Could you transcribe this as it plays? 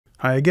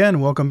Hi again,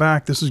 welcome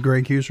back. This is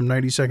Greg Hughes from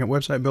 90 Second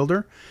Website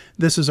Builder.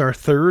 This is our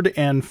third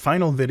and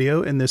final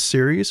video in this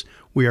series.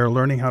 We are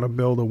learning how to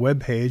build a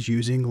web page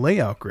using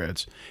layout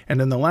grids.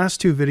 And in the last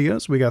two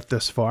videos, we got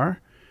this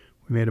far.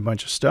 We made a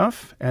bunch of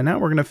stuff, and now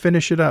we're going to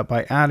finish it up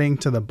by adding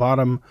to the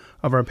bottom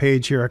of our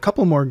page here a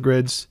couple more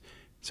grids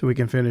so we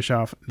can finish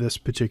off this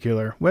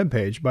particular web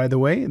page. By the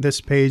way,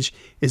 this page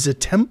is a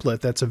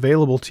template that's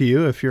available to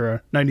you if you're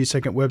a 90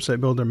 Second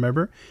Website Builder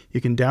member.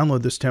 You can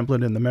download this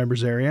template in the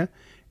members area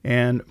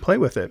and play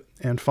with it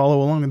and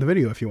follow along in the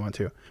video if you want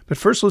to. But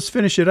first, let's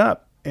finish it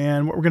up.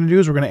 And what we're going to do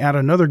is we're going to add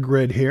another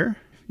grid here.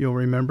 You'll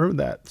remember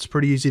that's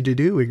pretty easy to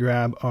do. We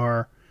grab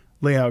our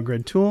layout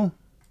grid tool,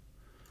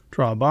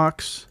 draw a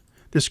box.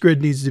 This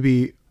grid needs to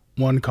be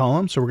one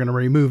column, so we're going to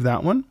remove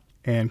that one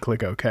and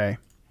click OK.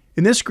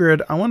 In this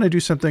grid, I want to do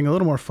something a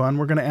little more fun.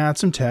 We're going to add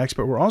some text,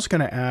 but we're also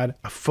going to add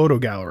a photo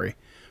gallery.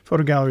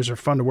 Photo galleries are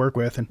fun to work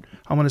with, and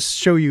I want to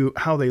show you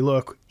how they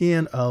look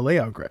in a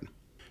layout grid.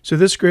 So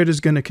this grid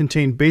is going to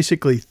contain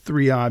basically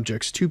three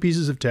objects, two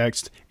pieces of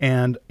text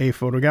and a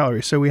photo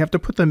gallery. So we have to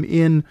put them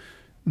in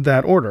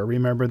that order.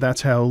 Remember,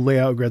 that's how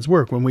layout grids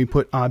work. When we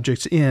put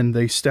objects in,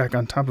 they stack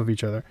on top of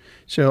each other.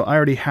 So I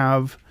already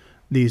have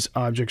these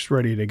objects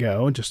ready to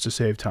go just to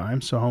save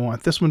time. So I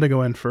want this one to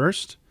go in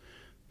first,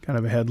 kind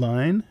of a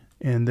headline,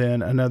 and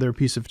then another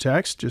piece of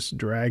text. Just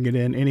drag it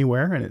in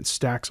anywhere and it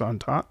stacks on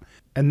top.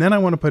 And then I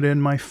want to put in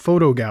my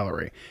photo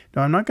gallery.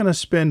 Now, I'm not going to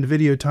spend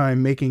video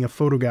time making a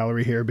photo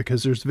gallery here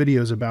because there's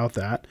videos about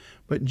that.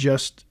 But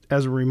just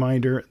as a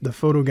reminder, the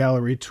photo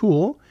gallery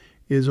tool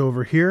is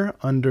over here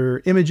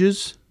under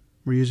images.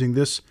 We're using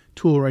this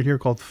tool right here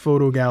called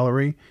photo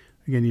gallery.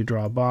 Again, you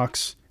draw a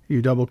box,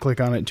 you double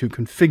click on it to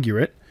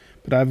configure it.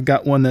 But I've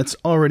got one that's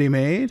already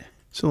made.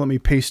 So let me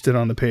paste it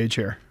on the page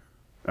here.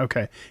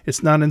 Okay,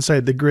 it's not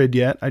inside the grid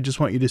yet. I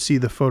just want you to see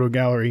the photo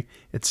gallery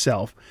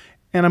itself.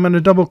 And I'm going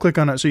to double click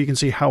on it so you can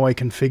see how I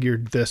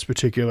configured this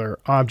particular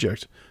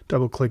object.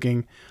 Double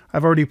clicking.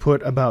 I've already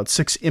put about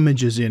 6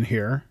 images in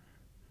here.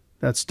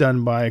 That's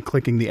done by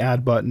clicking the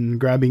add button,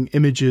 grabbing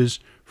images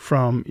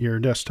from your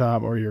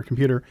desktop or your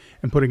computer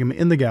and putting them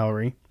in the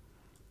gallery.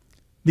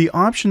 The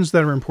options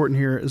that are important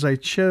here is I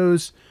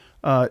chose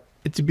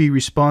it to be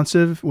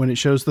responsive when it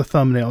shows the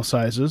thumbnail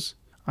sizes.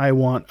 I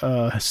want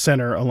a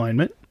center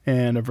alignment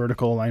and a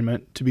vertical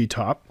alignment to be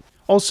top.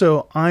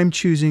 Also, I'm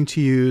choosing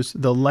to use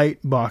the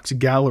Lightbox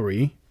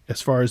gallery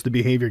as far as the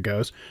behavior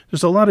goes.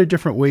 There's a lot of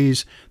different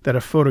ways that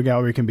a photo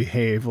gallery can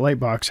behave.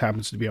 Lightbox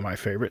happens to be my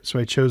favorite, so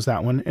I chose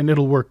that one, and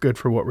it'll work good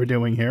for what we're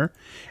doing here.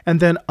 And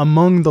then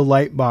among the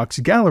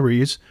Lightbox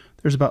galleries,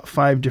 there's about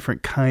 5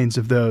 different kinds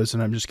of those,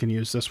 and I'm just going to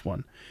use this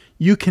one.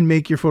 You can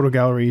make your photo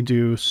gallery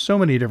do so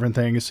many different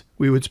things.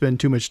 We would spend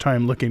too much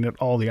time looking at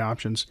all the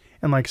options.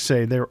 And like I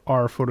say, there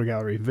are photo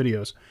gallery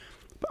videos.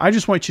 But I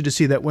just want you to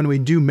see that when we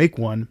do make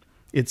one,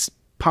 it's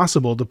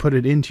possible to put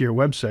it into your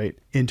website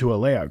into a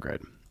layout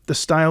grid. The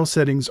style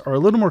settings are a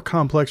little more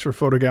complex for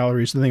photo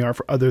galleries than they are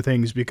for other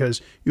things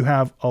because you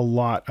have a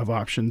lot of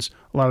options,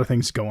 a lot of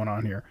things going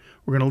on here.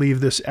 We're going to leave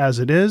this as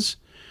it is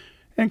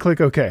and click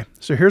OK.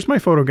 So here's my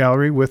photo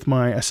gallery with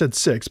my, I said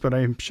 6, but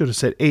I should have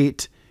said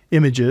 8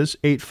 images,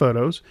 8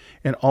 photos.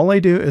 And all I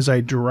do is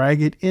I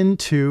drag it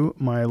into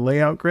my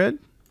layout grid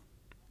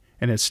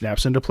and it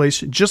snaps into place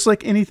just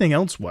like anything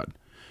else would.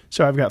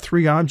 So I've got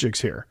 3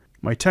 objects here,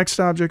 my text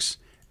objects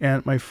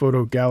and my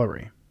photo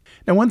gallery.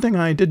 Now, one thing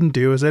I didn't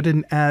do is I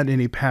didn't add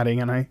any padding,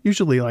 and I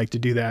usually like to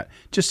do that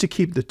just to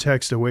keep the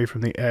text away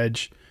from the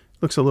edge.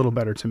 Looks a little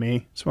better to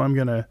me. So I'm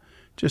going to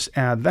just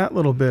add that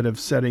little bit of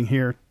setting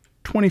here.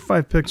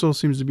 25 pixels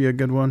seems to be a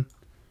good one,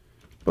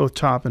 both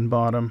top and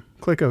bottom.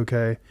 Click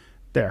OK.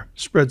 There,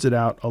 spreads it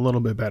out a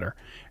little bit better.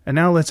 And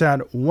now let's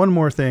add one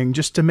more thing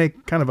just to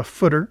make kind of a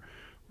footer.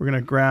 We're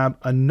going to grab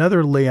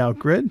another layout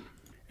grid.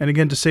 And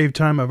again, to save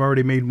time, I've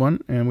already made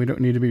one, and we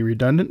don't need to be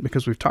redundant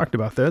because we've talked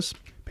about this,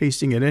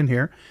 pasting it in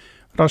here.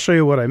 But I'll show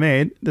you what I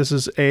made. This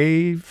is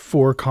a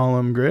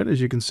 4-column grid,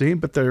 as you can see,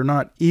 but they're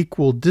not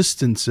equal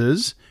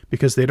distances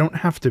because they don't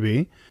have to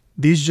be.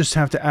 These just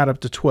have to add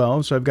up to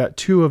 12, so I've got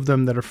 2 of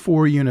them that are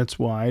 4 units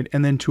wide,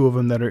 and then 2 of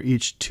them that are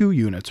each 2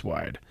 units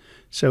wide.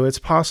 So it's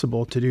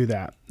possible to do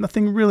that.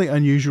 Nothing really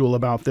unusual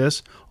about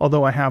this,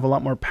 although I have a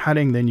lot more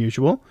padding than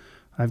usual.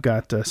 I've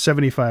got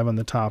 75 on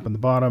the top and the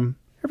bottom.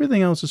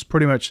 Everything else is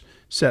pretty much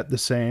set the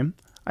same.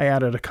 I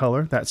added a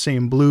color, that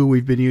same blue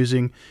we've been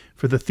using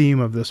for the theme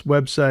of this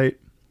website.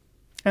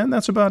 And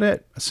that's about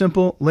it. A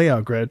simple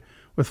layout grid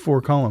with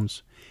 4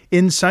 columns.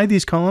 Inside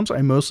these columns,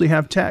 I mostly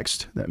have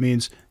text. That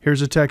means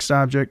here's a text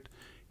object,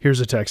 here's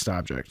a text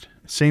object.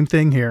 Same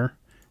thing here.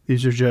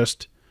 These are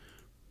just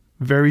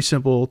very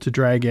simple to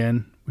drag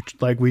in, which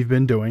like we've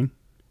been doing.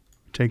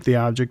 Take the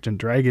object and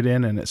drag it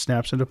in and it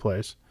snaps into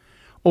place.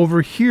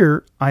 Over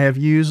here, I have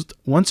used,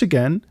 once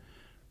again,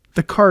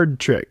 the card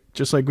trick,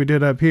 just like we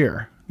did up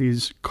here.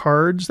 These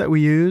cards that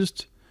we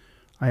used,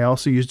 I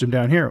also used them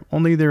down here,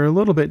 only they're a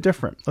little bit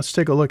different. Let's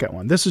take a look at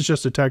one. This is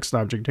just a text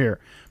object here,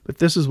 but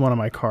this is one of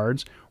my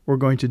cards. We're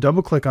going to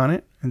double click on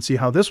it and see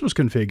how this was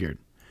configured.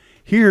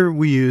 Here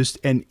we used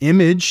an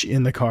image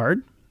in the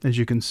card, as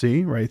you can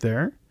see right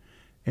there.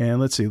 And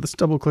let's see, let's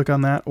double click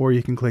on that, or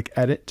you can click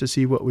edit to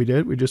see what we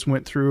did. We just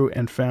went through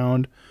and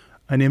found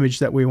an image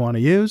that we want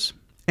to use.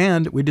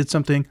 And we did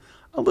something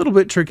a little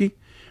bit tricky.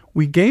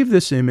 We gave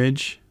this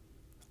image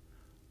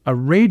a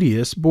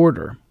radius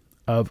border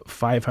of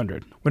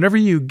 500. Whenever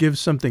you give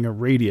something a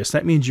radius,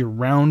 that means you're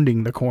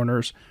rounding the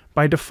corners.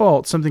 By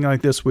default, something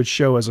like this would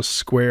show as a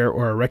square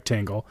or a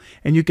rectangle,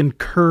 and you can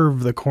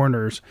curve the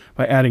corners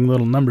by adding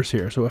little numbers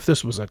here. So if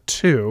this was a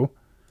 2,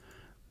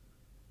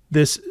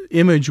 this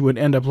image would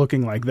end up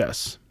looking like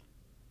this.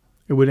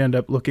 It would end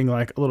up looking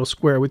like a little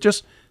square with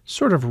just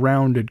sort of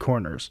rounded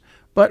corners.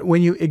 But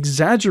when you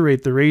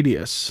exaggerate the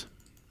radius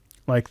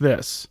like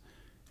this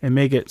and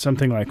make it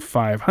something like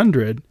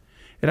 500,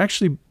 it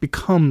actually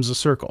becomes a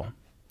circle.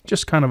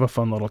 Just kind of a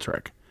fun little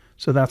trick.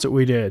 So that's what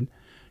we did.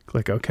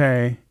 Click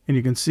OK, and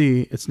you can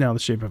see it's now the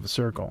shape of a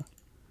circle.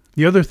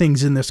 The other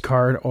things in this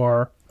card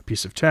are a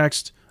piece of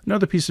text,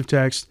 another piece of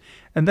text,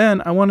 and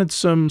then I wanted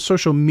some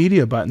social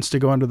media buttons to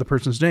go under the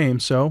person's name.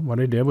 So what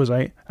I did was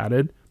I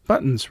added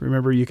buttons.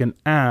 Remember, you can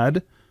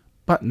add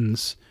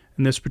buttons.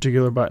 In this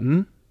particular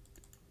button,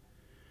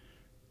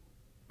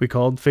 we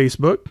called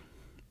Facebook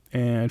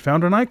and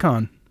found an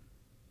icon.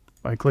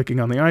 By clicking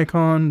on the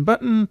icon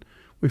button,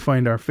 we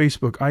find our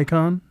Facebook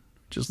icon,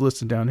 which is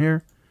listed down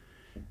here.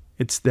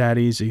 It's that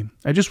easy.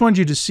 I just wanted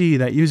you to see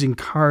that using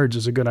cards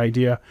is a good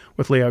idea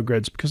with layout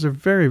grids because they're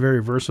very,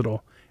 very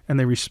versatile and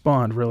they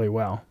respond really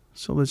well.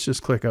 So let's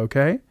just click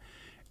OK.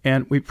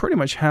 And we pretty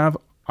much have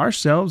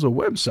ourselves a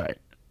website,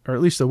 or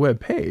at least a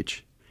web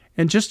page.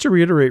 And just to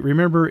reiterate,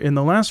 remember in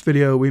the last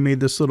video, we made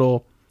this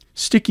little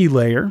sticky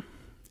layer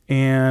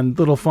and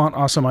little font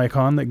awesome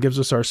icon that gives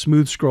us our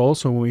smooth scroll.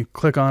 So when we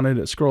click on it,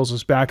 it scrolls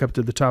us back up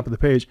to the top of the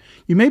page.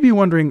 You may be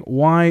wondering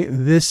why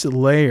this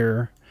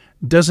layer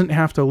doesn't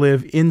have to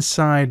live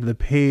inside the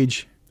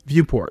page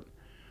viewport.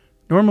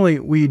 Normally,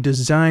 we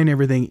design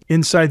everything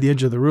inside the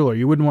edge of the ruler.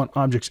 You wouldn't want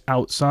objects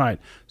outside.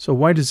 So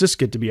why does this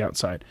get to be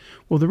outside?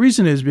 Well, the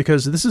reason is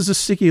because this is a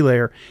sticky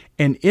layer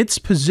and its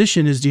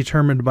position is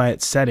determined by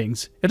its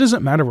settings. It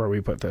doesn't matter where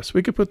we put this.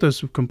 We could put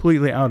this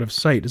completely out of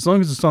sight as long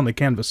as it's on the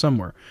canvas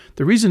somewhere.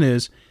 The reason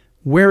is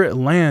where it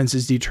lands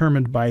is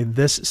determined by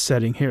this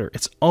setting here.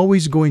 It's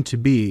always going to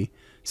be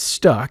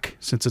stuck,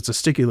 since it's a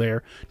sticky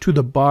layer, to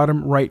the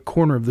bottom right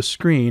corner of the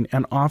screen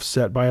and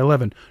offset by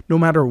 11. No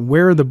matter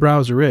where the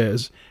browser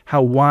is,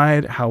 how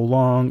wide, how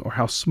long, or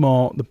how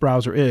small the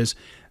browser is,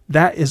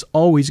 that is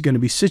always going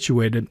to be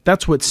situated.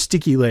 That's what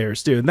sticky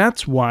layers do. And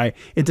that's why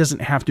it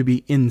doesn't have to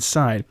be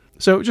inside.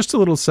 So just a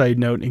little side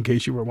note in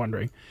case you were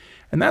wondering.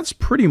 And that's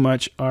pretty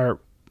much our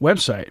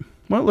website.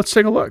 Well, let's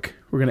take a look.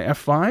 We're going to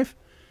F5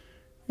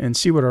 and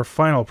see what our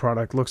final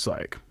product looks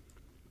like.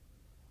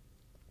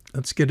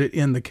 Let's get it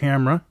in the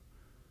camera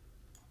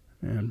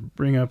and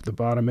bring up the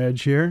bottom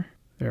edge here.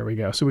 There we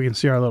go. So we can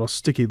see our little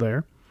sticky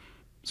layer.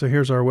 So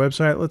here's our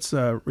website. Let's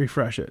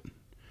refresh it.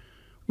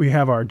 We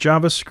have our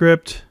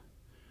JavaScript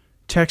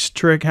text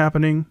trick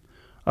happening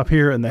up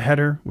here in the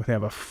header. We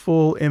have a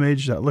full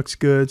image that looks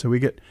good. So we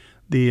get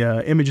the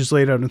images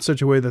laid out in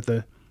such a way that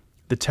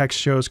the text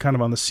shows kind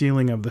of on the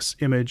ceiling of this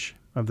image,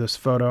 of this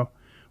photo.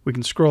 We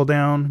can scroll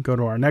down, go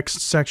to our next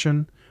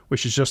section,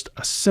 which is just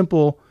a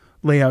simple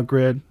layout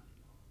grid.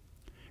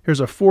 Here's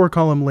a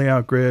 4-column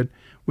layout grid.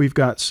 We've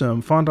got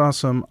some Font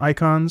Awesome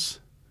icons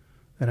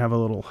that have a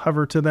little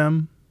hover to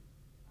them.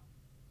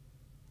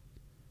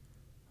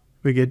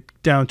 We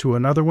get down to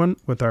another one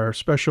with our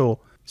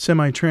special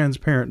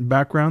semi-transparent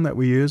background that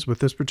we use with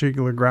this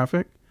particular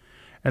graphic.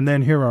 And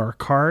then here are our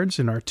cards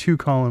in our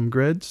 2-column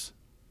grids.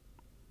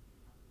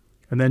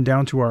 And then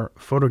down to our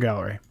photo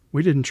gallery.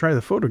 We didn't try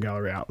the photo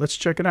gallery out. Let's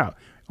check it out.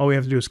 All we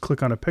have to do is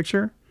click on a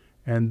picture,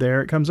 and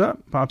there it comes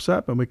up, pops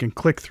up, and we can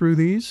click through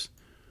these.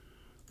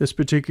 This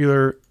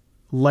particular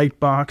light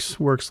box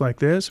works like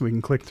this. We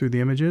can click through the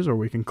images or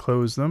we can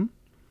close them.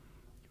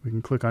 We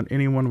can click on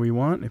any one we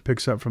want. It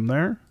picks up from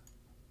there.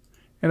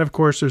 And of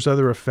course, there's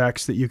other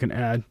effects that you can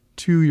add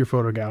to your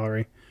photo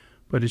gallery.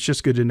 But it's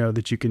just good to know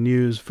that you can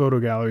use photo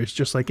galleries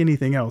just like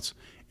anything else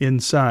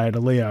inside a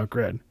layout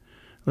grid.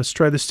 Let's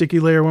try the sticky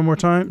layer one more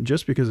time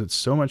just because it's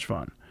so much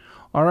fun.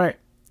 All right.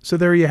 So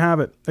there you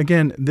have it.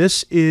 Again,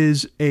 this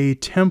is a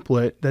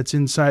template that's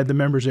inside the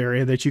members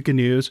area that you can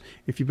use.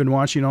 If you've been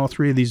watching all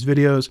 3 of these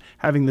videos,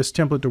 having this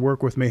template to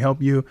work with may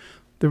help you.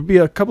 There'll be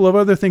a couple of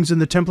other things in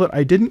the template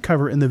I didn't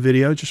cover in the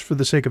video just for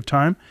the sake of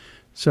time.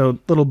 So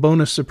little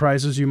bonus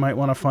surprises you might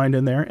want to find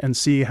in there and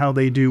see how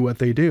they do what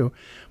they do.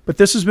 But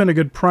this has been a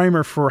good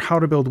primer for how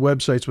to build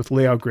websites with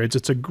layout grids.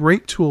 It's a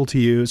great tool to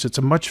use. It's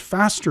a much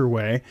faster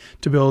way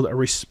to build a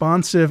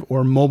responsive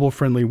or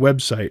mobile-friendly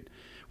website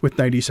with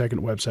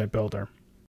 90-Second Website Builder.